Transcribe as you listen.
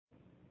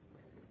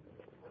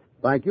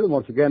Thank you, and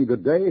once again,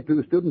 good day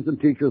to students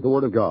and teachers of the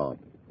Word of God.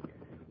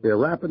 We are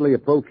rapidly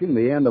approaching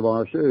the end of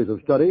our series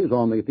of studies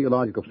on the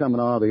Theological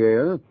Seminar of the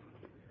Air.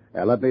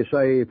 And let me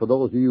say, for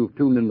those of you who've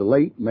tuned in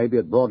late, maybe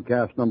at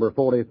broadcast number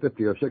 40,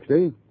 50, or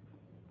 60,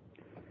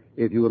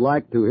 if you would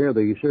like to hear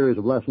the series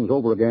of lessons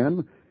over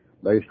again,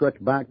 they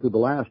stretch back to the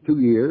last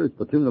 2 years,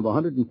 to the tune of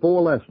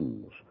 104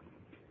 lessons.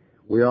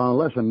 We are on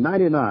lesson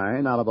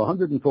 99 out of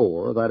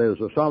 104. That is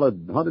a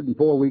solid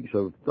 104 weeks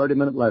of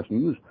 30-minute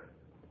lessons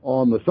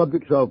on the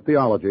subjects of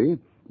theology,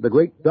 the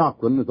great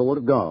doctrine of the Word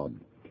of God.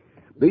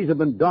 These have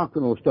been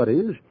doctrinal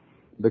studies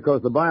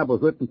because the Bible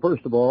is written,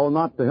 first of all,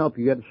 not to help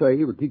you get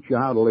saved or teach you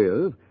how to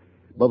live,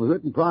 but was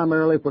written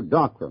primarily for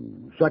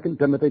doctrine. 2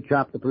 Timothy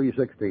chapter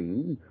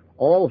 3:16,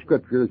 all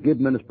Scripture is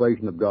given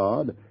ministration of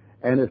God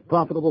and is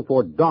profitable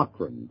for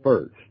doctrine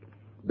first,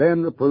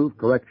 then reproof,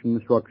 correction,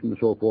 instruction, and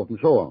so forth and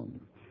so on.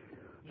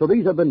 So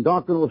these have been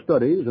doctrinal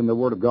studies in the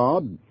Word of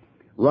God,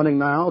 running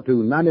now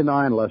to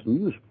 99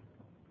 lessons.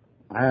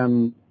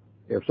 And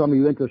if some of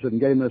you are interested in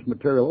getting this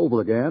material over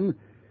again,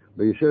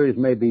 the series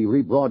may be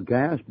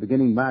rebroadcast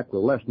beginning back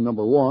with lesson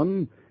number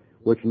 1,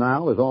 which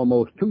now is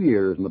almost 2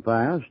 years in the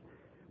past,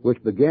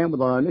 which began with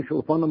our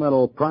initial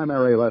fundamental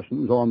primary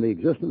lessons on the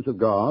existence of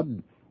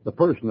God, the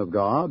person of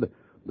God,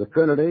 the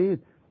Trinity,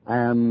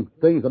 and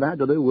things that had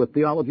to do with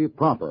theology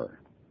proper.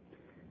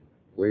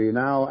 We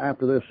now,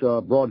 after this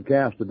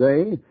broadcast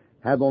today,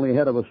 have only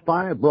ahead of us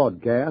 5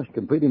 broadcasts,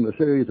 completing the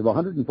series of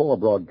 104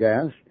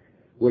 broadcasts,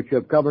 which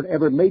have covered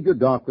every major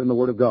doctrine in the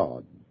Word of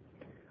God.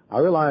 I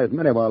realize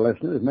many of our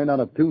listeners may not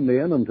have tuned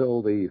in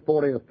until the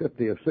 40th,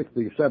 50th,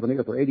 60th,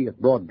 70th, or 80th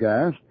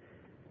broadcast.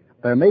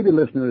 There may be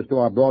listeners to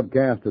our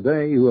broadcast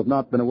today who have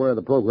not been aware of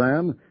the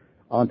program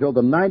until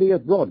the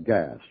 90th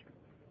broadcast,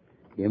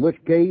 in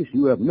which case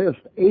you have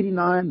missed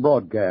 89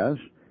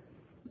 broadcasts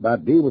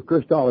that deal with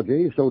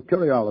Christology,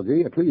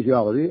 soteriology,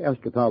 ecclesiology,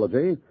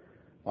 eschatology,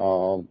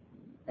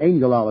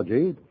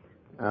 angelology,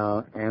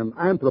 and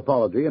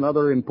anthropology, and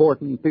other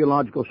important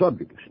theological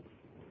subjects.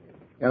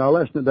 In our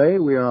lesson today,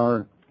 we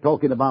are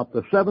talking about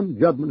the 7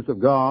 judgments of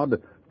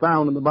God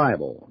found in the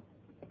Bible.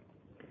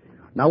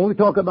 Now, when we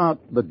talk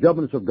about the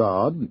judgments of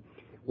God,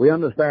 we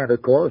understand,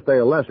 of course, they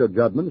are lesser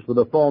judgments that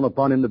have fallen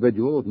upon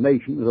individuals,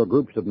 nations, or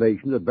groups of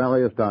nations at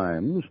various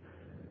times.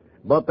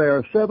 But there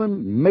are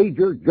 7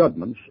 major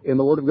judgments in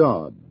the Word of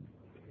God.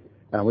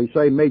 And we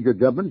say major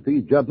judgments.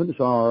 These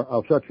judgments are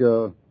of such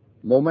a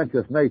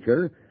momentous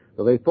nature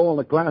that they fall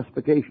in a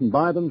classification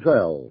by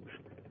themselves.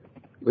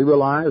 We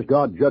realize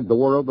God judged the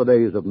world in the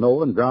days of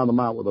Noah and drowned them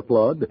out with a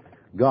flood.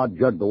 God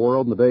judged the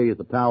world in the days of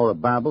the Tower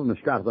of Babel and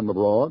scattered them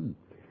abroad.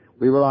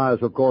 We realize,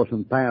 of course,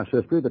 in past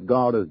history that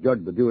God has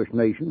judged the Jewish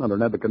nation under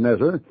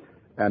Nebuchadnezzar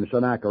and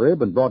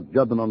Sennacherib and brought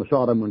judgment on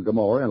Sodom and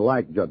Gomorrah and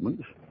like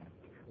judgments.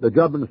 The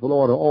judgments of the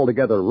Lord are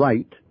altogether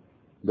right.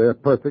 They're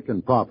perfect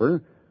and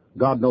proper.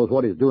 God knows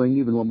what He's doing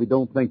even when we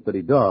don't think that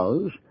He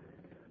does.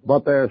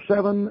 But there are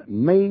 7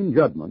 main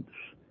judgments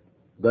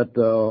that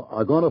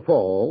are going to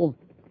fall,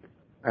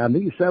 and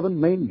these 7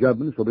 main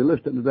judgments will be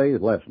listed in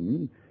today's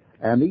lesson,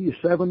 and these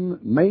 7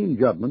 main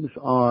judgments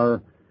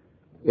are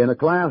in a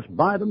class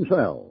by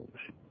themselves.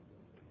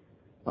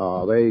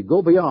 They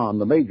go beyond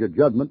the major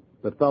judgment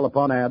that fell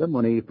upon Adam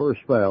when he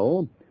first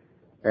fell,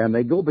 and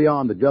they go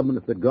beyond the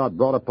judgments that God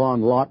brought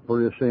upon Lot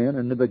for his sin and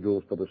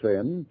individuals for the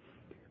sin.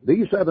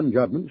 These 7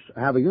 judgments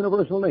have a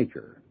universal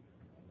nature.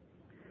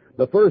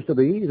 The first of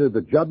these is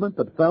the judgment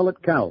that fell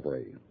at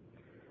Calvary.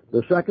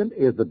 The second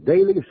is the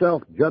daily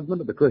self-judgment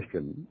of the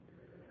Christian.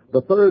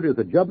 The third is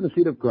the judgment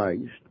seat of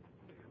Christ.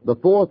 The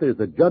fourth is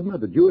the judgment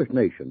of the Jewish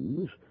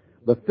nations.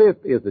 The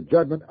fifth is the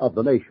judgment of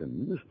the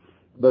nations.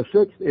 The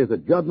sixth is the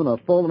judgment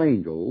of fallen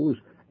angels.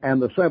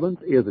 And the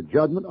 7th is the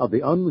judgment of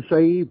the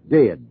unsaved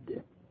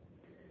dead.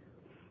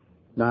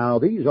 Now,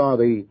 these are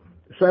the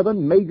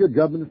 7 major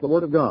judgments of the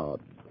Word of God.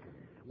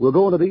 We'll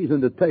go into these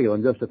in detail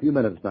in just a few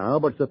minutes now,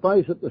 but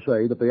suffice it to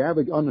say that the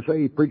average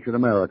unsaved preacher in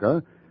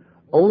America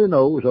only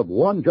knows of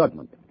one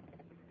judgment.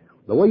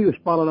 The way you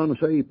spot an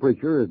unsaved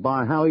preacher is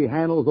by how he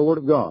handles the Word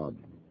of God.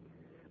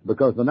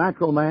 Because the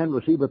natural man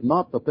receiveth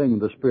not the thing of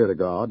the Spirit of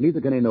God,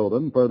 neither can he know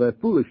them, for they're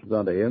foolishness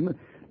unto him,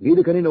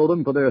 neither can he know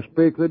them, for they're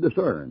spiritually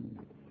discerned.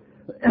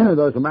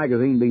 There's a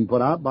magazine being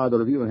put out by the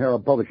Review and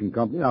Herald Publishing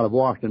Company out of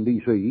Washington,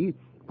 D.C.,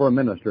 for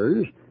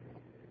ministers,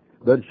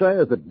 that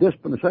says that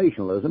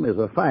dispensationalism is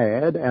a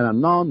fad and a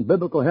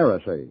non-biblical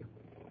heresy.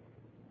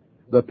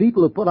 The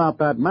people who put out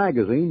that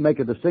magazine make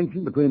a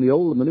distinction between the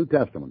Old and the New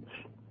Testaments.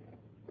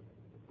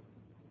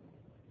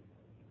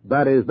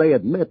 That is, they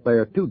admit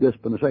there are 2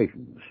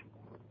 dispensations.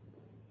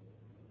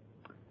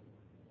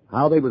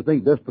 How they would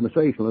think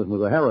dispensationalism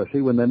was a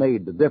heresy when they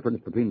made the difference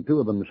between the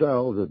 2 of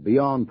themselves is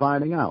beyond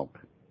finding out.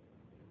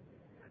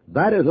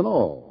 That isn't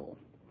all.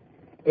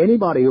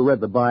 Anybody who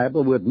read the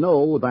Bible would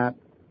know that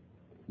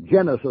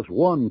Genesis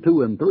 1,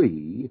 2, and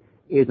 3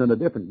 is in a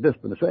different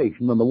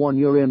dispensation than the one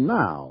you're in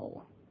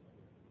now.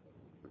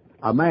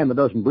 A man that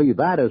doesn't believe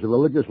that is a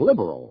religious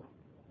liberal.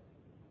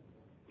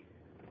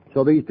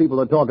 So these people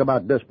that talk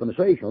about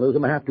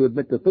dispensationalism have to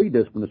admit to 3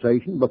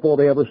 dispensations before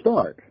they ever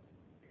start.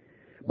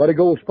 But it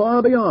goes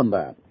far beyond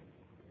that.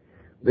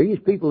 These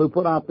people who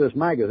put out this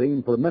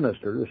magazine for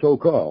ministers,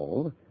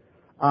 so-called,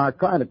 are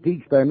trying to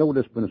teach their no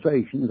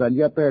dispensations, and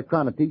yet they're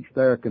trying to teach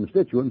their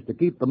constituents to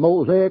keep the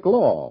Mosaic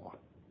law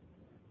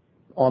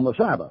on the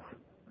Sabbath.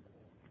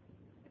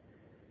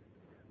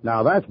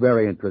 Now, that's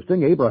very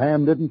interesting.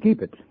 Abraham didn't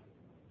keep it.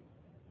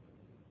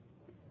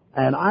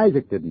 And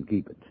Isaac didn't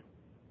keep it.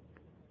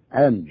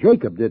 And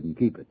Jacob didn't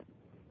keep it.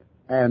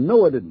 And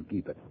Noah didn't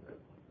keep it.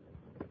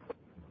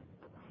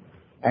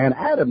 And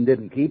Adam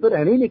didn't keep it,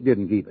 and Enoch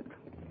didn't keep it.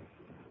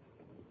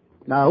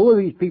 Now, who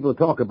are these people who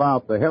talk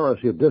about the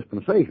heresy of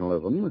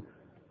dispensationalism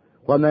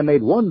when they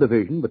made one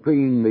division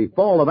between the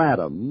fall of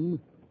Adam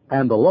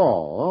and the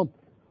law,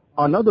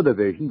 another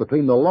division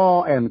between the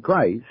law and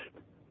Christ,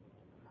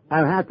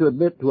 and have to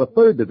admit to a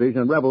third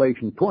division in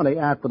Revelation 20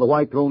 after the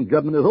white throne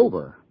judgment is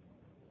over?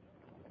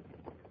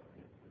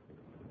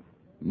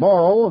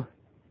 Moral,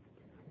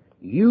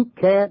 you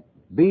can't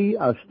be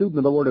a student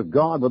of the Word of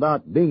God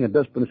without being a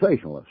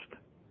dispensationalist.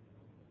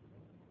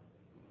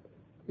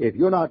 If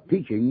you're not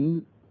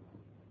teaching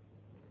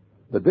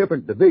the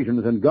different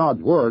divisions in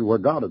God's Word where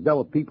God has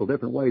dealt with people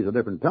different ways at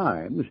different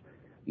times,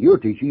 you're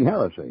teaching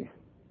heresy.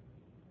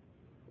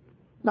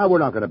 Now, we're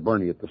not going to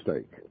burn you at the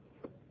stake.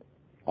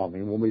 I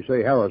mean, when we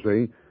say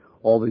heresy,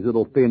 all these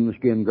little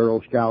thin-skinned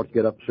Girl Scouts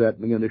get upset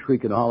and begin to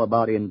shriek and holler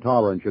about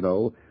intolerance, you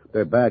know,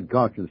 their bad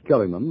conscience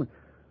killing them.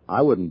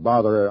 I wouldn't go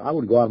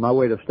out of my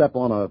way to step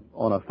on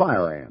a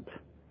fire ant.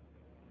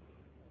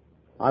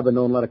 I've been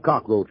known to let a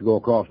cockroach go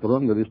across the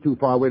room because it's too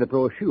far away to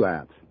throw a shoe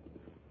at.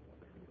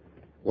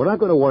 We're not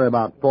going to worry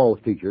about false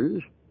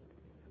teachers,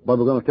 but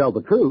we're going to tell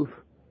the truth.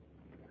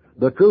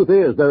 The truth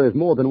is there is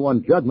more than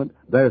one judgment.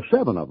 There's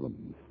 7 of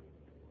them.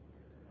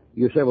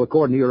 You say, well,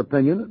 according to your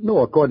opinion? No,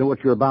 according to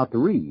what you're about to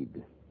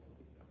read.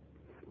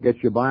 Get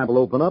your Bible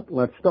open up.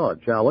 Let's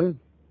start, shall we?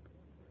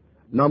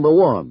 Number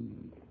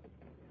 1,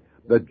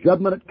 the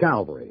judgment at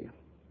Calvary.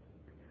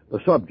 The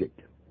subject,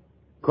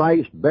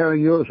 Christ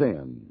bearing your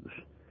sins.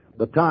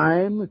 The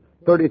time,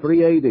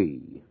 33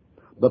 A.D.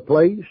 The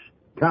place,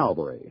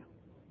 Calvary.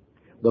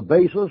 The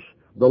basis,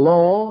 the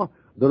law.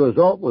 The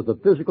result was the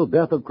physical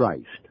death of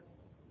Christ.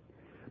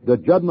 The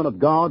judgment of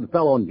God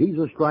fell on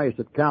Jesus Christ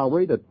at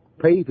Calvary to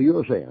pay for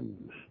your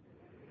sins.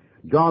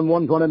 John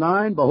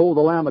 1:29, behold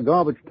the Lamb of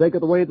God which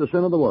taketh away the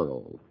sin of the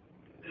world.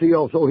 See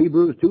also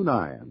Hebrews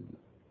 2:9.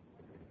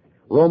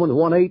 Romans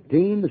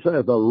 1:18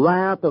 says, the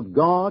wrath of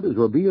God is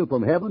revealed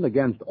from heaven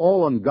against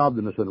all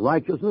ungodliness and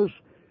righteousness.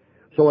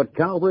 So at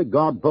Calvary,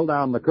 God pulled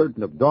down the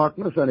curtain of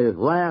darkness, and his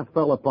wrath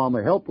fell upon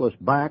the helpless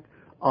back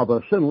of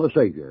a sinless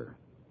Savior.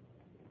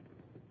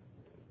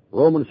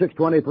 Romans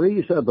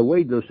 6:23 said, the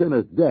wages of sin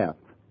is death.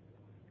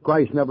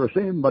 Christ never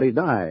sinned, but he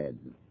died.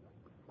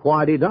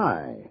 Why did he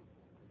die?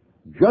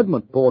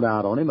 Judgment poured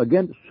out on him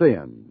against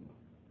sin.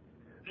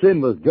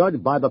 Sin was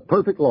judged by the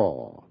perfect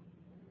law.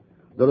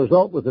 The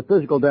result was the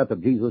physical death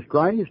of Jesus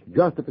Christ,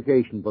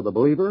 justification for the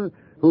believer,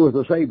 who is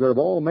the Savior of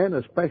all men,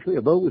 especially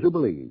of those who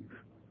believe.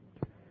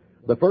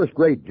 The first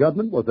great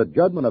judgment was the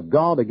judgment of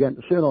God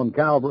against sin on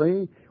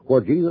Calvary,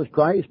 where Jesus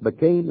Christ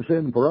became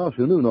sin for us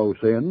who knew no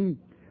sin,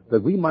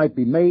 that we might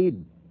be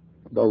made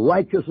the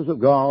righteousness of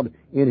God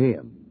in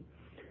him.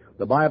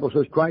 The Bible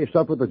says Christ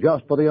suffered the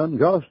just for the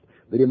unjust,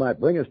 that he might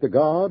bring us to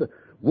God,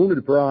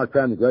 wounded for our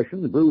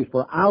transgressions, bruised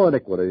for our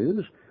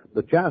iniquities.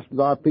 The chastisement of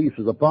our peace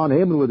is upon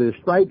him, and with his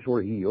stripes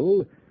we're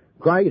healed.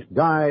 Christ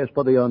dies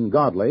for the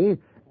ungodly,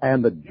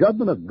 and the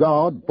judgment of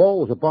God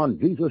falls upon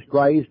Jesus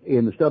Christ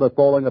instead of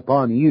falling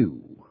upon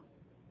you.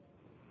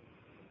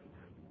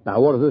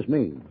 Now, what does this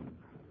mean?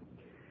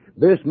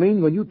 This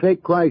means when you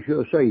take Christ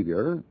your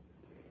Savior,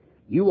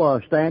 you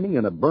are standing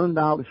in a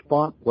burned-out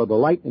spot where the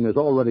lightning has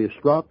already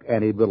struck,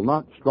 and it will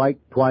not strike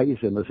twice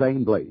in the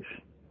same place.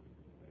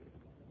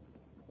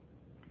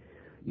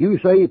 You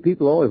say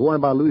people always worry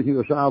about losing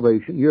your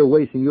salvation. You're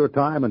wasting your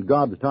time and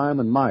God's time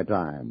and my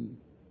time.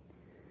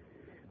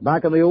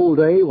 Back in the old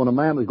day, when a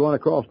man was going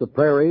across the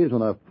prairies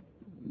and a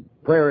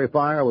prairie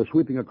fire was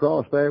sweeping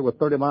across there with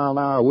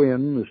 30-mile-an-hour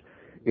winds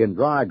in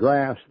dry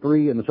grass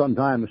 3 and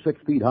sometimes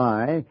 6 feet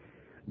high,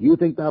 do you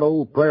think that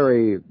old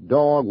prairie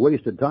dog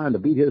wasted time to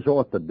beat his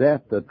horse to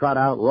death to try to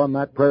outrun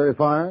that prairie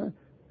fire?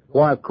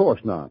 Why, of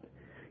course not.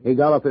 He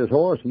got off his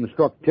horse and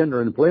struck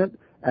tinder and flint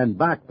and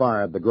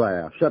backfired the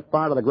grass, set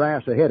fire to the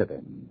grass ahead of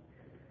him.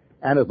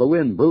 And as the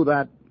wind blew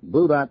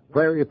that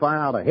prairie fire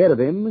out ahead of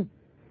him,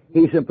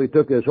 he simply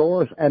took his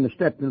horse and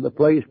stepped into the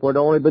place where it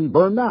had already been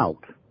burned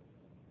out.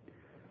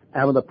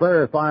 And when the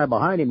prairie fire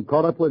behind him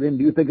caught up with him,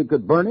 do you think it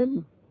could burn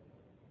him?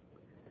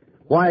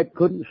 Why, it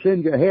couldn't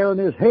singe a hair on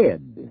his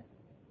head.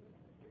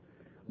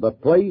 The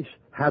place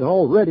had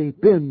already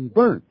been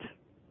burnt.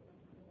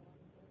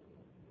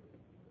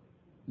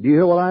 Do you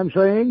hear what I'm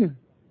saying?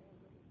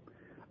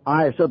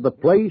 I said the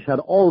place had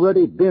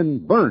already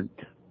been burnt.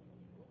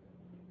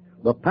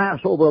 The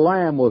Passover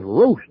lamb was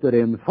roasted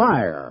in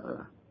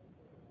fire.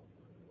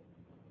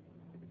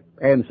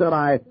 And said,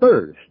 I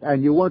thirst,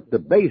 and you weren't to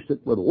baste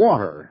it with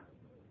water.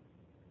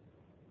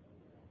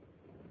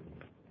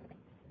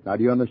 Now,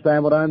 do you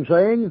understand what I'm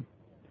saying?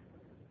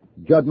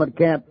 Judgment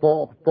can't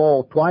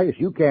fall twice.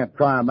 You can't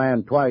try a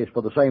man twice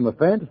for the same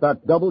offense. That's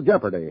double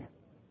jeopardy.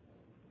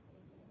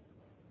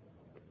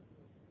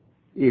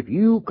 If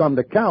you come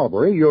to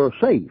Calvary, you're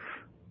safe.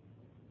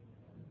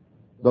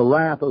 The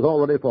wrath has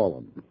already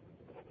fallen.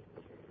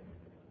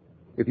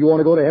 If you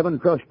want to go to heaven,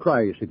 trust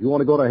Christ. If you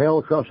want to go to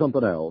hell, trust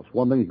something else.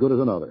 One thing's good as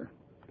another.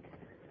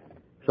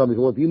 Somebody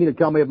says, well, if you mean to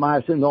tell me that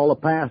my sins all the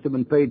past have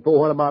been paid for,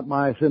 what about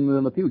my sins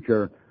in the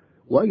future?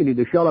 Well, you need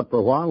to shut up for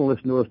a while and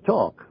listen to us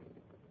talk.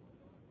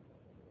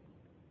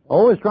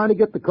 Always trying to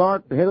get the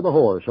cart ahead of the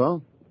horse, huh?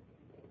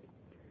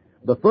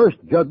 The first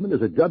judgment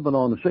is a judgment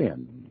on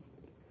sin.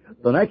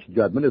 The next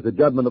judgment is the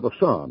judgment of the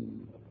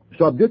Son.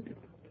 Subject,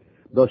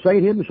 the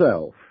saint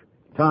himself.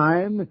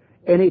 Time,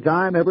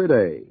 anytime, every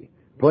day.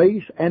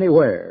 Place,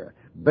 anywhere.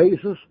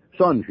 Basis,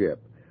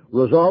 sonship.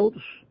 Results,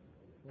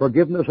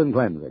 forgiveness and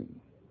cleansing.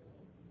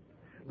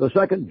 The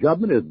second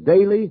judgment is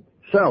daily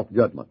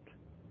self-judgment.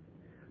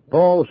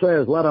 Paul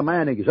says, let a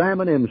man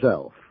examine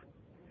himself.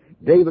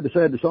 David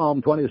said in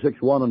Psalm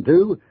 26, 1 and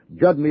 2,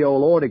 judge me, O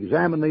Lord,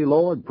 examine me,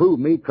 Lord, prove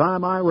me, try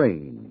my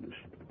reins.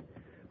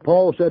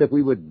 Paul said if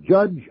we would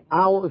judge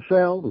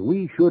ourselves,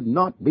 we should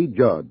not be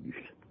judged.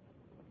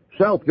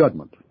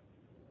 Self-judgment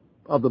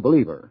of the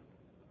believer.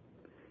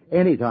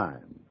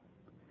 Anytime.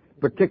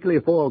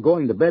 Particularly for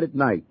going to bed at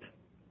night.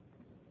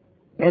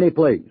 Any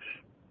place.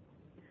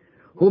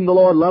 Whom the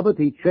Lord loveth,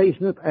 he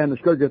chasteneth, and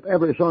scourgeth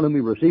every son whom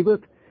he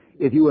receiveth.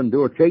 If you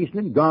endure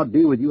chastening, God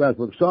deal with you as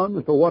with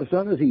sons, for what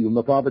son is he whom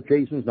the Father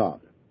chastens not?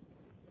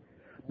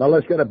 Now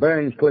let's get our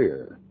bearings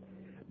clear.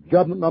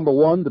 Judgment number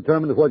 1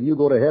 determines whether you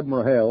go to heaven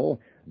or hell.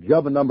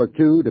 Judgment number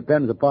 2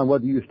 depends upon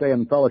whether you stay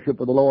in fellowship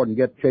with the Lord and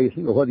get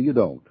chastened or whether you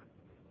don't.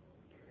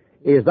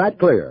 Is that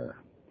clear?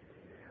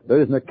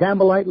 There isn't a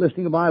Campbellite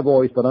listening to my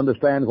voice that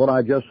understands what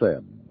I just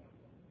said,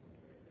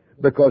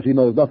 because he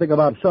knows nothing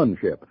about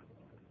sonship.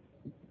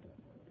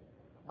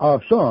 A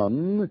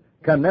son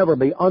can never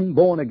be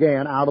unborn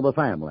again out of the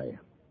family.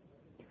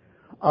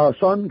 A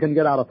son can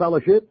get out of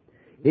fellowship,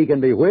 he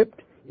can be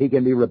whipped, he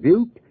can be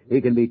rebuked,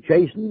 he can be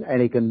chastened,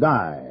 and he can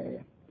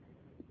die.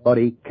 But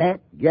he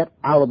can't get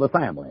out of the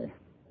family.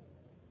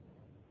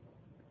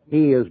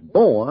 He is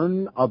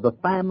born of the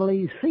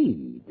family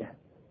seed.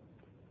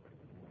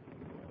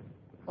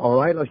 All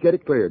right, let's get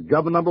it clear.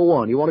 Judgment number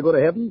 1, you want to go to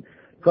heaven?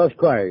 Trust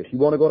Christ. You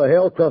want to go to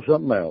hell? Trust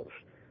something else.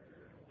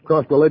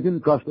 Trust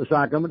religion, trust the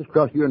sacraments,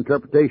 trust your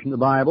interpretation of the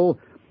Bible,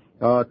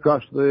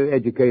 trust the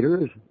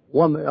educators.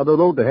 The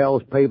road to hell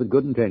is paved with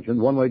good intentions.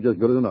 One way just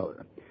good as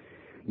another.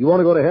 You want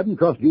to go to heaven?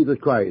 Trust Jesus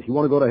Christ. You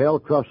want to go to hell?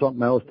 Trust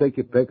something else. Take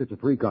your pick. It's a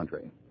free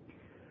country.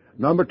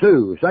 Number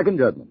 2, second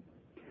judgment.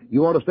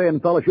 You want to stay in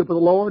fellowship with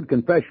the Lord?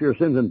 Confess your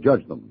sins and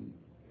judge them.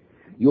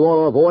 You want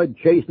to avoid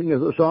chastening as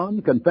the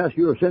Son? Confess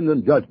your sins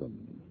and judge them.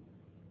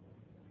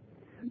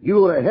 You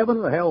go to heaven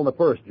or hell in the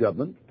first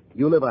judgment.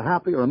 You live a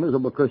happy or a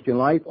miserable Christian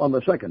life on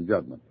the second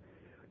judgment.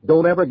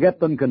 Don't ever get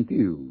them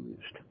confused.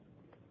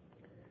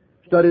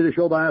 Study to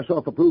show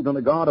thyself approved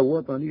unto God, a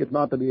workman that needeth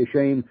not to be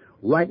ashamed,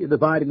 rightly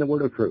dividing the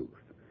word of truth.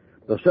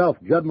 The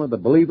self-judgment of the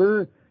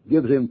believer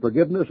gives him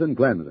forgiveness and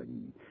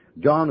cleansing.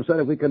 John said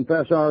if we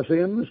confess our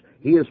sins,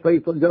 he is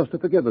faithful and just to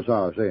forgive us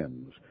our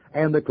sins,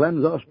 and to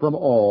cleanse us from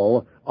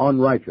all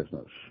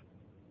unrighteousness.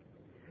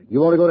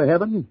 You want to go to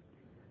heaven?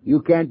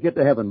 You can't get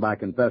to heaven by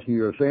confessing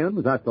your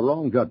sins. That's the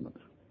wrong judgment.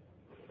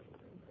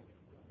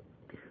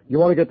 You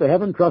want to get to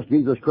heaven? Trust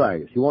Jesus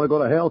Christ. You want to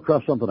go to hell?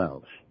 Trust something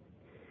else.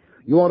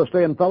 You want to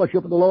stay in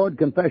fellowship with the Lord?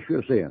 Confess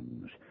your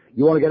sins.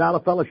 You want to get out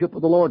of fellowship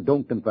with the Lord?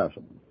 Don't confess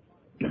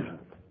them.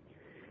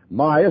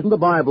 My, isn't the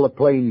Bible a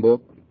plain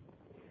book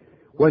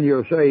when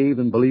you're saved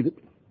and believe it?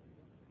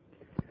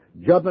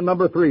 Judgment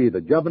number 3,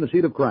 the judgment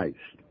seat of Christ.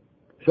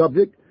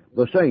 Subject,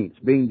 the saints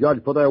being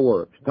judged for their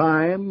works.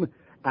 Time,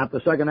 at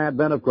the second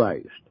advent of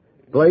Christ.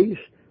 Place,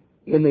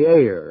 in the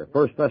air,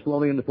 1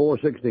 Thessalonians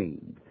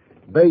 4:16.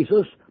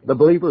 Basis, the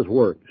believer's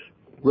works.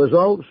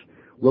 Results,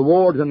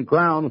 rewards and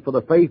crowns for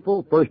the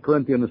faithful, 1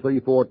 Corinthians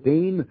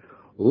 3:14.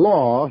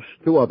 Loss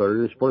to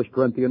others, 1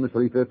 Corinthians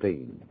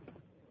 3:15.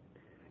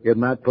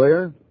 Isn't that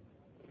clear?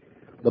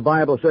 The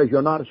Bible says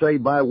you're not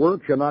saved by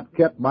works, you're not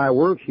kept by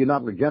works, you're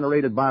not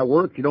regenerated by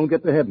works, you don't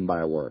get to heaven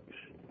by works.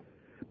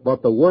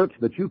 But the works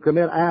that you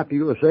commit after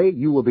you're saved,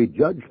 you will be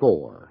judged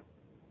for.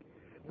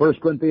 1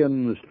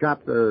 Corinthians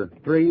chapter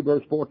 3,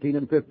 verse 14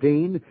 and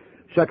 15,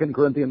 2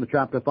 Corinthians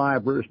chapter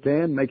 5, verse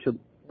 10 makes it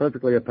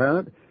perfectly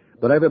apparent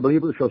that every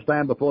believer shall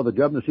stand before the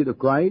judgment seat of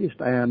Christ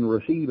and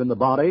receive in the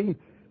body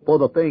for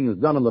the things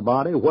done in the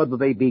body, whether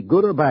they be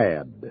good or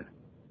bad.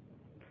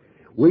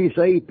 We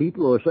say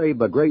people who are saved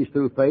by grace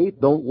through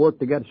faith don't work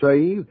to get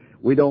saved.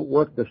 We don't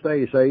work to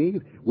stay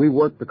saved. We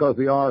work because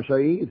we are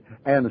saved,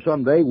 and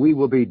someday we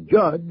will be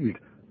judged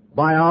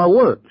by our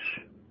works.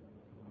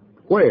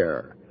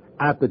 Where?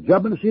 At the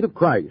judgment seat of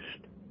Christ.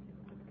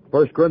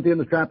 1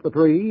 Corinthians chapter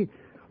 3,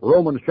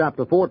 Romans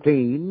chapter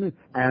 14,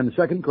 and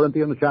 2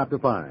 Corinthians chapter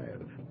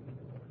 5.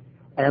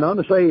 An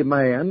unsaved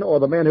man, or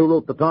the man who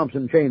wrote the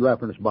Thompson Chain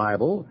Reference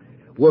Bible,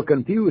 will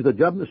confuse the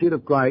judgment seat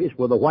of Christ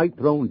with the white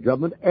throne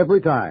judgment every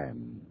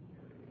time.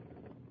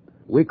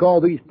 We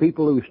call these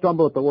people who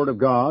stumble at the Word of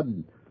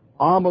God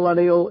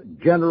amillennial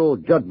general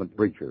judgment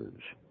preachers.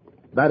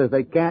 That is,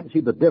 they can't see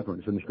the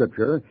difference in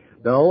Scripture.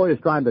 They're always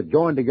trying to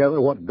join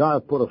together what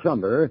God put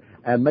asunder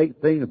and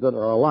make things that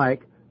are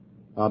alike,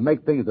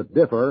 make things that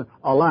differ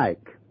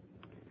alike.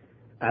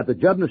 At the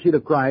judgment seat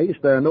of Christ,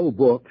 there are no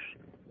books.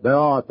 There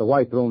are at the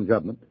white throne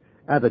judgment.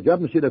 At the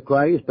judgment seat of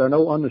Christ, there are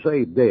no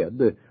unsaved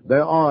dead.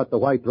 There are at the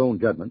white throne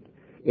judgment.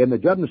 In the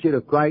judgment seat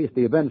of Christ,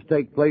 the events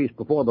take place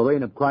before the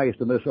reign of Christ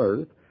in this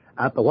earth.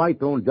 At the white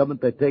throne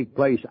judgment, they take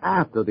place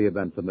after the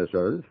events of this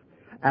earth.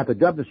 At the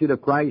judgment seat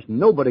of Christ,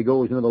 nobody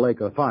goes into the lake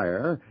of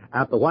fire.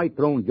 At the white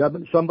throne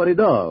judgment, somebody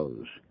does.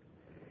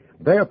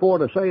 Therefore,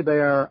 to say they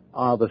are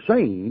the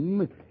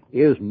same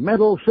is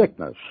mental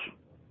sickness.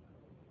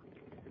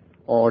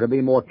 Or to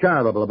be more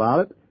charitable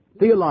about it,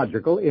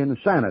 theological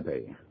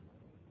insanity.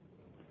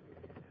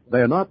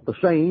 They're not the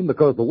same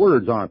because the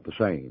words aren't the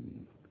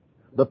same.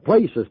 The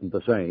place isn't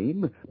the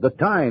same, the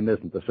time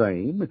isn't the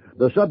same,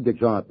 the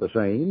subjects aren't the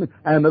same,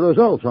 and the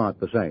results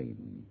aren't the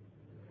same.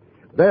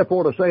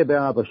 Therefore, to say they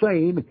are the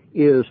same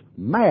is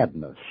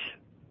madness.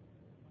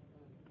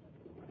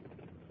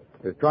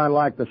 It's trying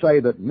like to say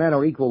that men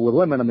are equal with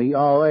women in the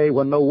ERA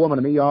when no woman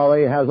in the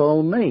ERA has her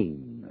own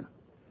name.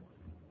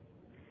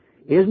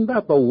 Isn't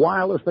that the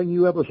wildest thing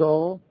you ever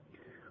saw?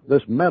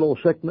 This mental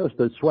sickness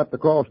that swept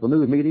across the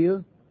news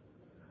media?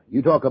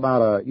 You talk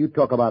about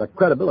a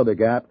credibility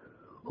gap.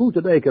 Who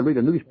today can read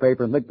a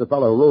newspaper and think the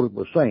fellow who wrote it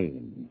was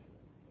sane?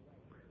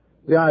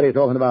 The idea of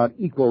talking about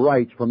equal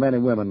rights for men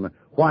and women.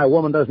 Why, a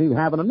woman doesn't even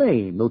have a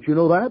name. Don't you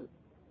know that?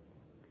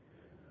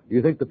 Do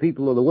you think the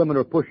people or the women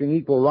who are pushing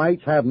equal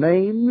rights have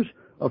names?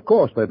 Of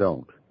course they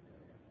don't.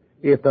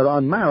 If they're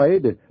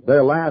unmarried,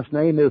 their last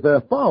name is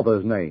their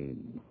father's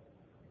name.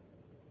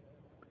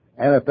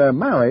 And if they're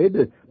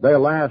married, their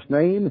last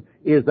name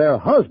is their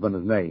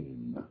husband's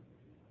name.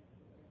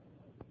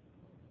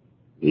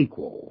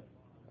 Equal.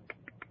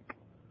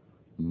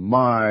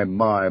 My.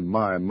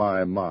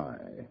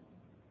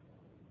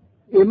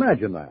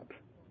 Imagine that.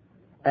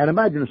 And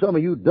imagine some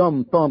of you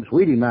dumb thumps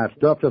reading that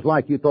stuff just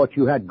like you thought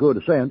you had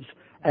good sense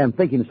and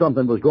thinking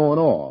something was going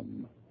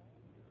on.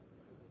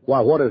 Why,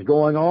 what is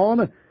going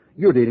on?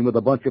 You're dealing with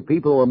a bunch of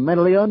people who are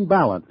mentally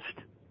unbalanced.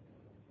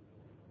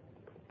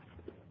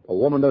 A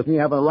woman doesn't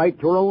even have a right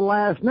to her own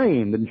last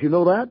name. Didn't you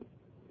know that?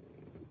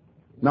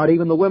 Not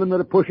even the women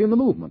that are pushing the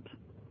movement.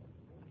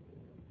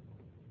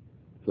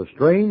 It's a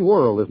strange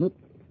world, isn't it?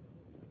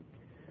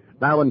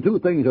 Now, when two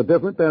things are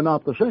different, they're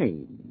not the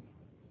same.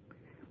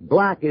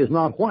 Black is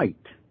not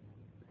white.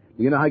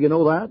 Do you know how you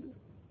know that?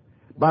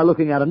 By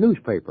looking at a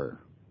newspaper.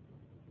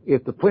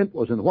 If the print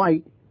was in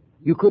white,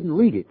 you couldn't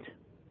read it.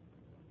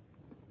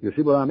 You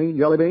see what I mean,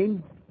 Jelly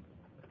Bean?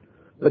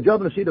 The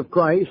judgment seat of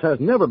Christ has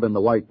never been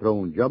the white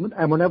throne judgment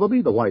and will never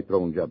be the white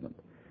throne judgment.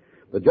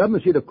 The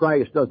judgment seat of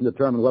Christ doesn't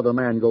determine whether a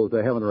man goes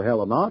to heaven or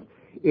hell or not.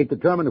 It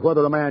determines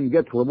whether a man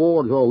gets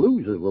rewards or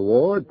loses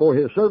reward for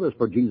his service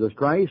for Jesus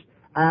Christ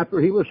after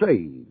he was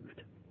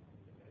saved.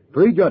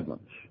 Three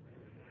judgments.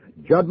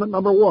 Judgment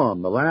number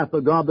one, the wrath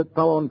of God that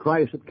fell on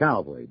Christ at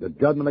Calvary, the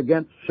judgment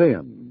against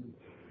sin.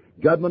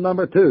 Judgment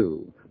number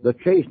two, the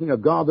chastening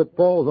of God that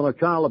falls on a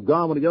child of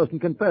God when he doesn't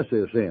confess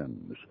his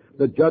sins,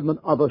 the judgment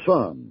of a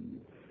son.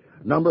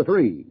 Number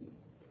three,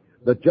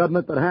 the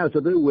judgment that has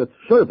to do with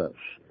service,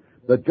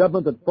 the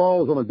judgment that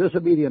falls on a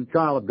disobedient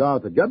child of God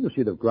at the judgment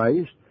seat of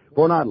Christ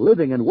for not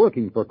living and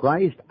working for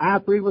Christ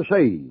after he was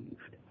saved.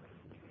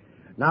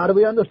 Now, do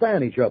we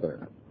understand each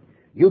other?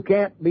 You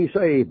can't be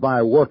saved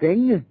by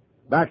working.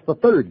 That's the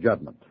third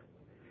judgment.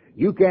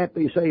 You can't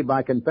be saved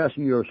by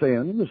confessing your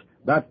sins.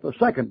 That's the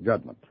second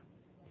judgment.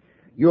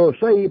 You're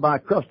saved by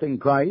trusting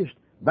Christ.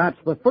 That's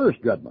the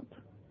first judgment.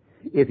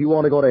 If you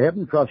want to go to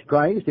heaven, trust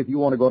Christ. If you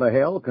want to go to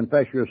hell,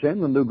 confess your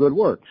sins and do good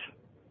works.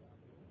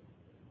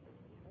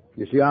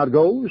 You see how it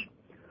goes?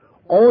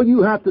 All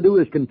you have to do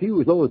is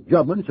confuse those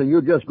judgments and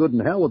you're just good in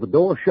hell with the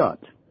door shut.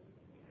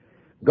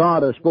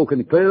 God has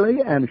spoken clearly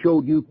and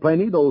showed you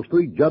plainly those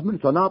three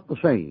judgments are not the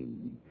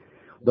same.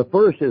 The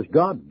first is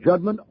God's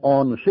judgment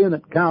on sin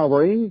at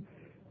Calvary,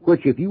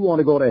 which if you want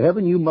to go to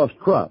heaven, you must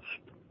trust.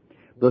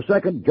 The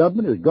second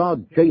judgment is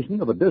God's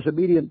chastening of a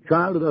disobedient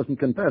child who doesn't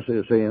confess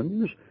his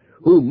sins,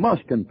 who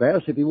must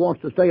confess if he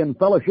wants to stay in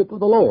fellowship with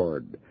the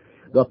Lord.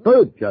 The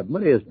third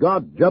judgment is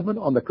God's judgment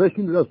on the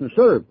Christian who doesn't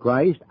serve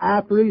Christ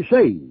after he's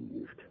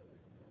saved.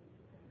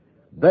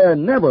 They're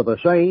never the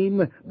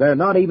same. They're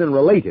not even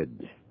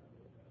related.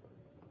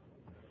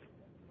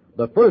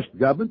 The first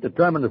judgment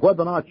determines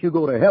whether or not you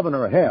go to heaven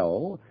or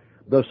hell.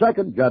 The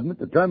second judgment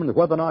determines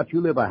whether or not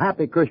you live a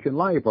happy Christian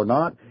life or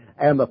not.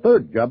 And the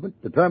third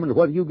judgment determines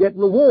whether you get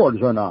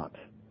rewards or not.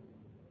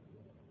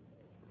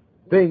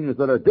 Things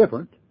that are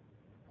different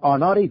are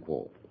not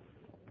equal.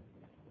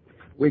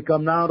 We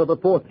come now to the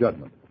fourth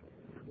judgment.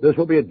 This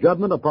will be a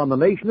judgment upon the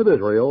nation of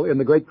Israel in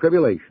the Great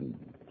Tribulation.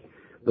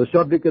 The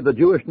subject of the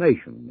Jewish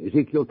nation,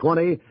 Ezekiel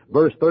 20,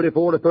 verse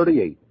 34 to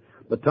 38.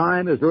 The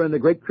time is during the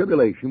Great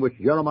Tribulation, which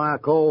Jeremiah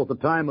calls the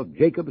time of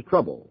Jacob's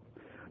trouble.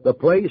 The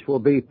place will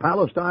be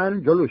Palestine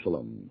and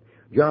Jerusalem.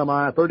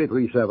 Jeremiah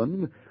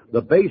 33:7.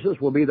 The basis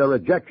will be the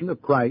rejection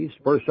of Christ,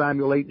 1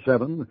 Samuel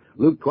 8:7,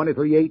 Luke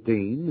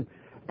 23:18,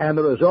 and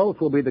the results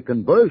will be the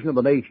conversion of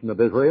the nation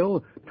of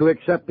Israel to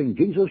accepting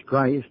Jesus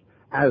Christ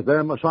as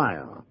their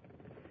Messiah.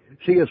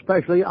 See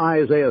especially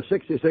Isaiah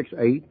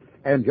 66:8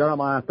 and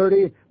Jeremiah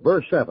 30,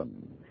 verse 7.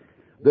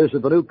 This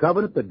is the new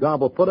covenant that God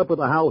will put up with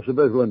the house of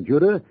Israel and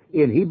Judah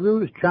in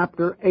Hebrews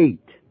chapter 8.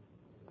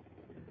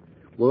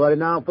 We're ready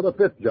now for the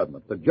fifth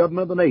judgment, the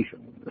judgment of the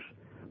nations.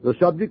 The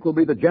subject will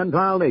be the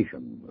Gentile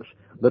nations.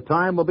 The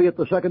time will be at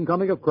the second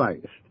coming of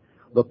Christ.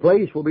 The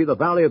place will be the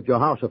valley of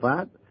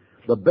Jehoshaphat.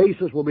 The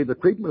basis will be the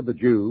treatment of the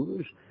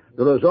Jews.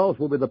 The results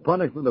will be the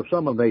punishment of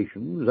some of the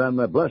nations and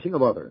the blessing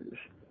of others.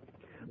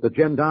 The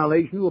Gentile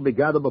nation will be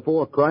gathered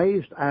before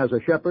Christ as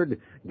a shepherd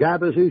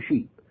gathers his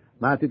sheep.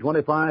 Matthew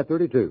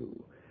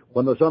 25:32.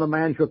 When the Son of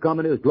Man shall come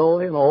in his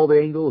glory and all the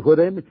angels with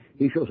him,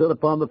 he shall sit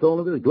upon the throne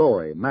of his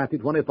glory. Matthew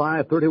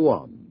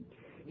 25:31.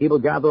 He will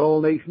gather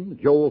all nations,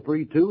 Joel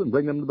 3:2, and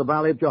bring them to the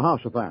valley of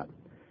Jehoshaphat.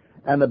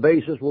 And the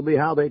basis will be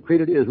how they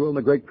treated Israel in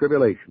the Great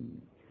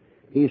Tribulation.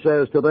 He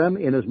says to them,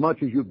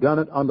 inasmuch as you've done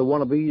it unto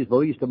one of these, the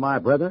least of my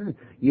brethren,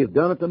 you've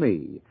done it to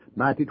me.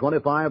 Matthew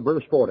 25,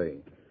 verse 40.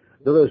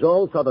 The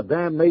results are the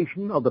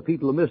damnation of the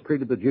people who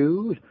mistreated the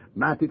Jews.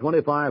 Matthew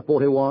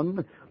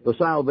 25:41. The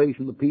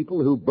salvation of the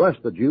people who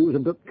blessed the Jews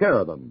and took care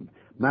of them.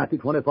 Matthew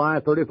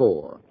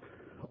 25:34.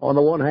 On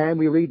the one hand,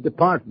 we read,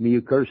 depart from me,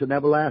 you cursed, and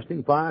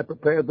everlasting fire,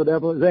 prepared the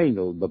devil his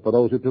angels. But for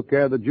those who took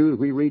care of the Jews,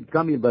 we read,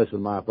 come, ye blessed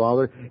of my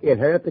Father,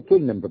 inherit the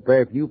kingdom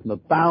prepared for you from the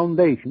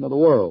foundation of the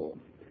world.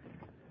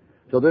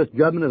 So this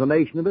judgment is the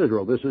nation of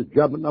Israel. This is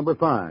judgment number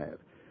 5.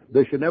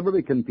 This should never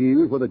be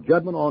confused with the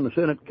judgment on the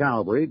sin at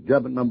Calvary,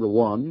 judgment number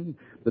 1,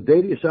 the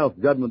daily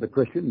self-judgment of the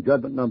Christian,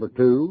 judgment number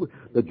 2,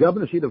 the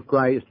judgment seat of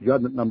Christ,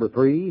 judgment number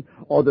 3,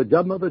 or the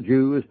judgment of the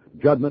Jews,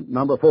 judgment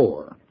number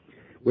 4.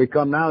 We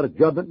come now to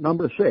judgment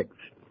number 6.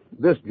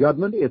 This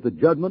judgment is the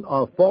judgment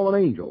of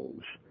fallen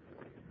angels.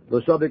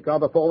 The subject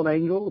of the fallen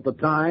angels, the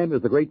time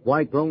is the great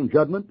white throne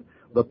judgment.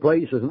 The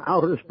place is in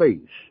outer space.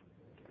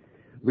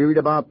 We read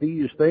about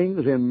these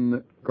things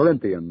in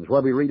Corinthians,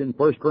 where we read in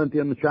 1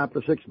 Corinthians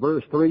chapter 6,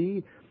 verse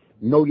 3,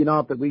 know ye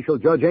not that we shall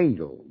judge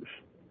angels?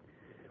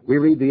 We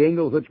read the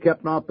angels which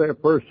kept not their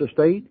first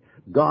estate,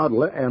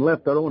 and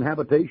left their own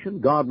habitation,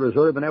 God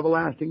reserved in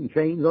everlasting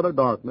chains under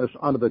darkness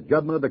unto the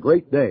judgment of the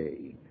great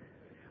day.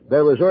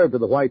 They're reserved to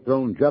the white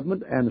throne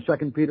judgment, and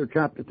 2 Peter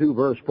chapter 2,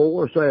 verse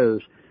 4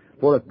 says,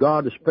 for if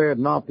God spared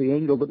not the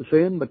angels that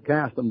sinned, but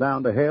cast them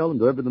down to hell and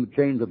delivered them to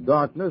chains of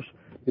darkness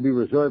to be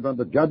reserved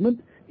unto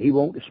judgment, he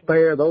won't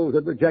spare those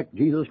that reject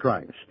Jesus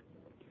Christ.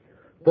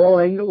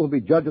 Fallen angels will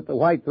be judged at the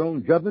white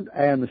throne judgment,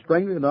 and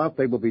strangely enough,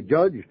 they will be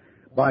judged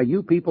by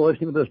you people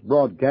listening to this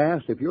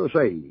broadcast if you're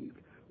saved.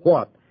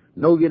 What?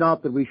 Know ye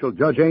not that we shall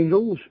judge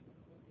angels?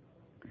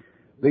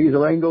 These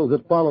are angels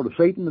that followed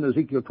Satan in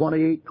Ezekiel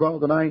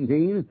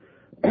 28:12-19,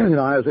 in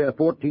Isaiah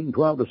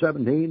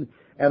 14:12-17,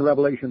 and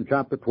Revelation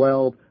chapter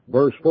 12,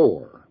 verse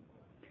 4.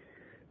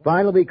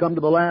 Finally, we come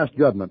to the last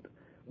judgment.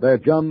 There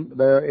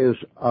is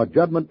a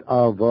judgment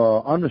of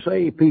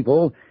unsaved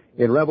people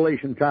in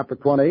Revelation chapter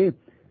 20,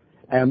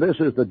 and this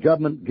is the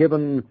judgment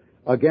given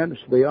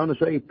against the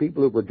unsaved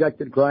people who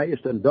rejected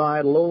Christ and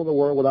died alone in the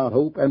world without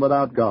hope and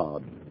without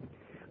God.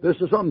 This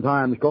is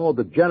sometimes called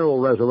the general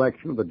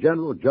resurrection, the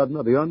general judgment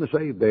of the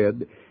unsaved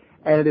dead,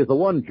 and it is the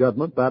one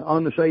judgment that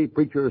unsaved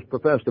preachers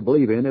profess to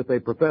believe in, if they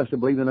profess to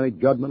believe in any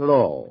judgment at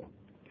all.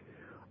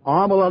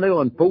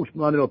 Amillennial and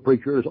postmillennial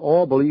preachers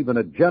all believe in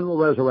a general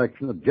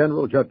resurrection, a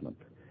general judgment.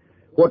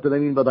 What do they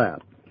mean by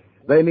that?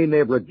 They mean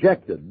they've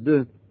rejected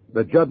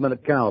the judgment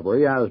at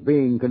Calvary as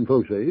being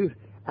conclusive,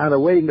 and are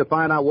waiting to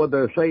find out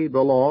whether they're saved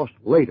or lost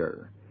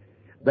later.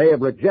 They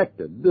have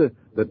rejected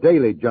the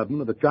daily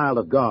judgment of the child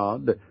of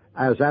God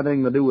as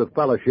having to do with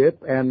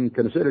fellowship, and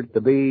considered it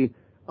to be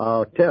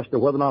a test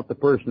of whether or not the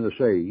person is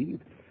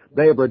saved.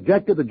 They have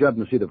rejected the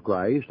judgment seat of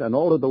Christ and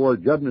altered the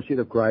word judgment seat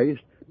of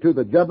Christ to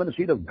the judgment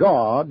seat of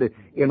God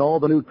in all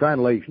the new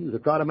translations to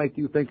try to make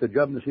you think the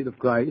judgment seat of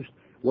Christ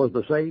was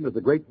the same as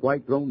the great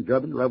white throne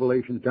judgment in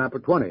Revelation chapter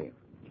 20.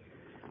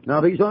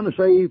 Now, these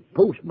unsaved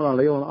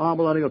postmillennial and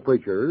amillennial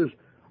preachers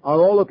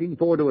are all looking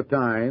forward to a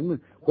time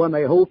when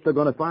they hope they're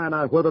going to find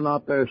out whether or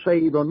not they're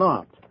saved or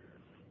not.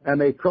 And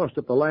they trust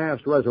at the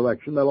last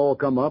resurrection they'll all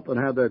come up and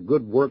have their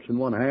good works in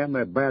one hand,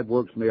 their bad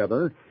works in the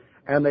other,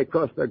 and they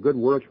trust their good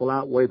works will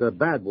outweigh their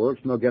bad works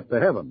and they'll get to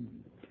heaven.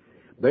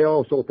 They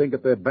also think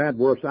that their bad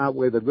works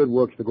outweigh their good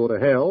works to go to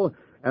hell,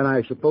 and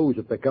I suppose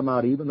if they come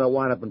out even, they'll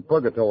wind up in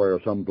purgatory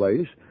or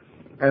someplace.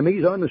 And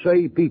these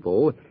unsaved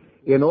people,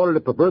 in order to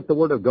pervert the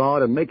Word of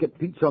God and make it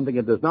teach something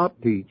it does not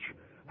teach,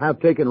 have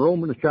taken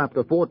Romans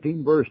chapter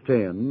 14, verse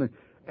 10,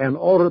 and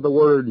altered the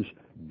words,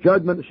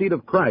 judgment seat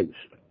of Christ,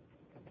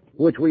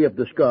 which we have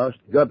discussed,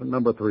 judgment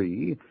number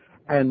 3,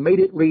 and made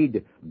it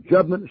read,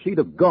 judgment seat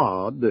of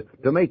God,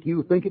 to make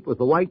you think it was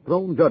the white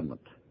throne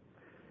judgment.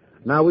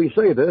 Now, we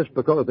say this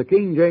because the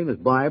King James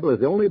Bible is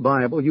the only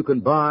Bible you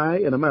can buy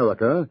in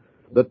America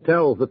that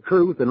tells the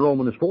truth in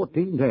Romans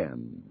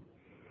 14:10.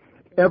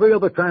 Every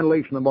other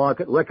translation in the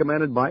market,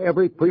 recommended by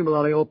every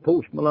premillennial,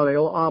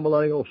 postmillennial,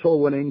 amillennial,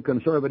 soul-winning,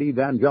 conservative,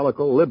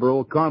 evangelical,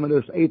 liberal,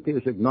 communist,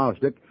 atheist,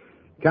 agnostic,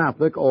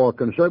 Catholic, or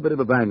conservative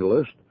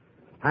evangelist,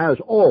 has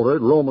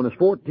altered Romans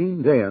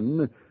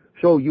 14:10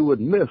 so you would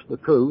miss the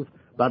truth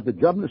that the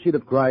judgment seat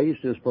of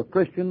Christ is for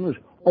Christians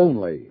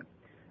only,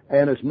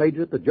 and it's made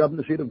it the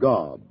judgment seat of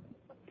God.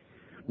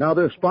 Now,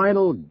 this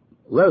final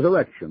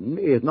resurrection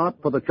is not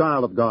for the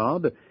child of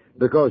God,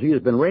 because he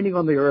has been reigning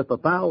on the earth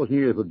 1,000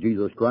 years with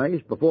Jesus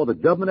Christ before the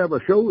judgment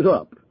ever shows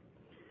up.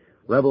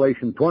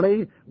 Revelation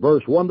 20,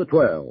 verse 1 to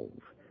 12.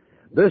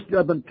 This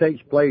judgment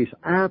takes place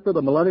after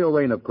the millennial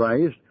reign of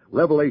Christ,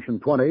 Revelation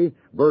 20,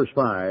 verse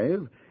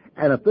 5,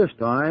 and at this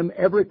time,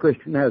 every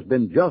Christian has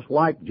been just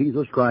like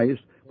Jesus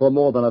Christ for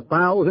more than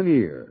 1,000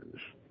 years.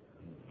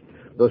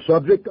 The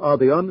subject are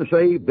the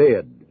unsaved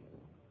dead.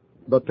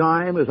 The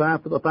time is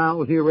after the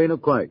 1,000-year reign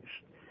of Christ.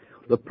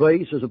 The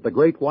place is at the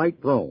great white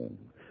throne.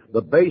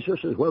 The basis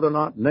is whether or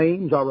not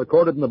names are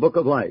recorded in the book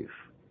of life.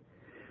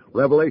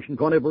 Revelation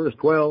 20, verse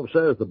 12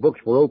 says the books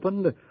were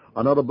opened.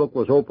 Another book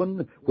was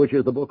opened, which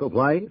is the book of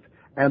life,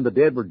 and the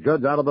dead were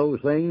judged out of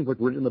those things which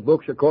were in the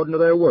books according to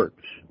their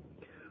works.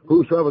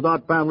 Whosoever was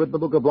not found written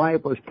in the book of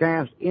life was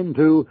cast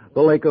into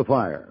the lake of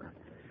fire.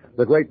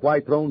 The great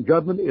white throne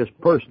judgment is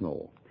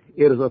personal.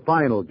 It is a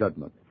final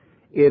judgment.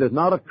 It is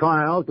not a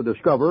trial to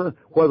discover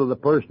whether the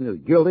person is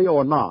guilty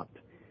or not.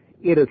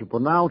 It is a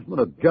pronouncement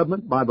of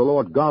judgment by the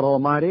Lord God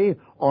Almighty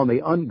on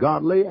the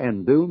ungodly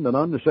and doomed and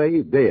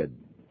unsaved dead.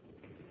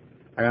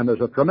 And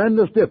there's a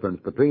tremendous difference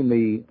between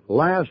the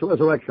last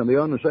resurrection of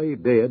the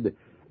unsaved dead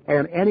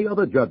and any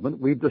other judgment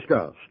we've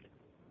discussed.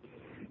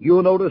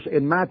 You'll notice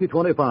in Matthew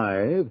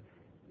 25,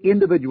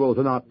 individuals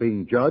are not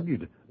being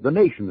judged, the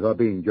nations are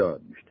being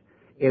judged.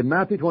 In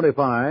Matthew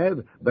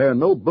 25, there are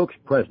no books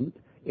present.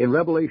 In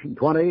Revelation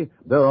 20,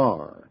 there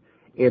are.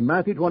 In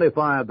Matthew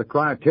 25, the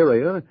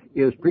criteria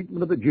is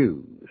treatment of the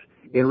Jews.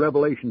 In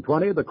Revelation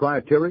 20, the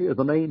criteria is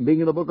the name being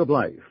in the book of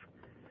life.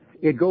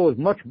 It goes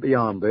much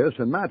beyond this.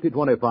 In Matthew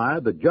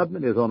 25, the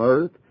judgment is on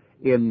earth.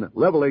 In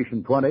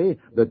Revelation 20,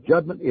 the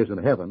judgment is in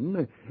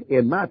heaven.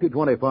 In Matthew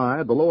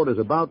 25, the Lord is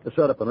about to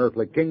set up an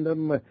earthly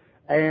kingdom.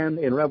 And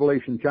in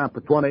Revelation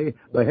chapter 20,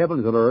 the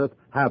heavens and earth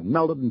have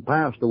melted and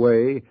passed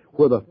away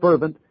with a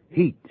fervent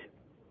heat.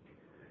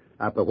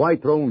 At the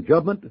white throne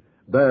judgment,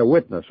 there are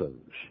witnesses.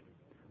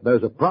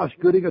 There's a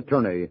prosecuting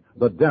attorney,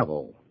 the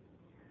devil.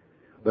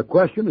 The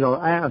questions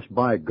are asked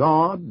by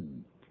God,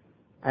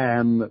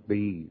 and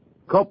the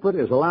culprit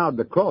is allowed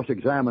to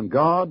cross-examine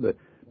God,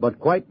 but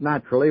quite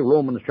naturally,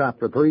 Romans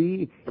chapter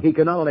 3, he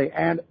can not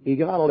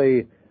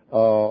only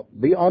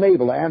be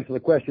unable to answer the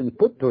questions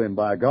put to him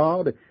by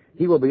God,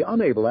 he will be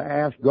unable to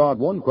ask God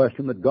one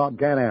question that God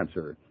can't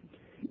answer.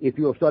 If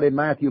you'll study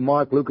Matthew,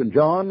 Mark, Luke, and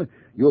John,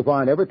 you'll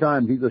find every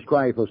time Jesus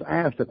Christ was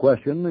asked a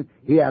question,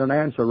 he had an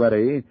answer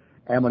ready,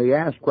 and when he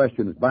asked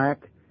questions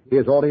back,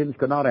 his audience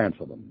could not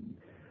answer them.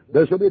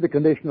 This will be the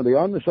condition of the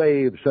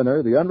unsaved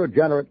sinner, the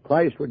unregenerate,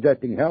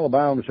 Christ-rejecting,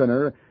 hell-bound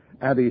sinner,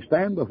 and he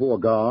stand before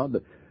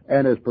God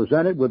and is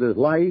presented with his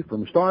life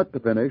from start to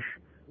finish,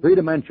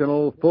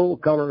 three-dimensional,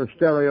 full-color,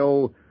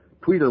 stereo,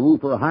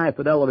 tweeter-woofer,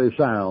 high-fidelity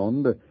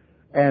sound,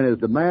 and is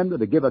demanded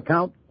to give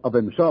account of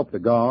himself to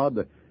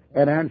God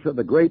and answer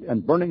the great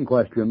and burning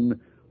question,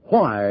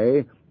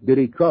 why did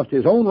he trust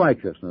his own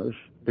righteousness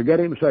to get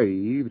him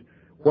saved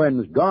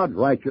when God's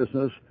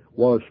righteousness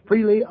was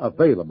freely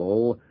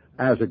available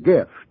as a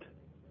gift?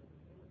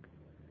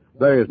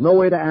 There is no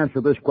way to answer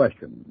this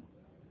question.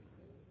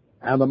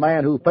 And the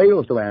man who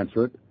fails to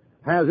answer it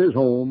has his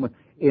home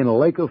in a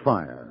lake of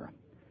fire.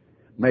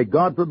 May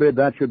God forbid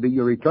that should be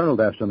your eternal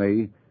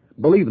destiny.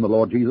 Believe in the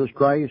Lord Jesus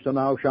Christ, and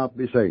thou shalt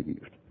be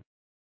saved.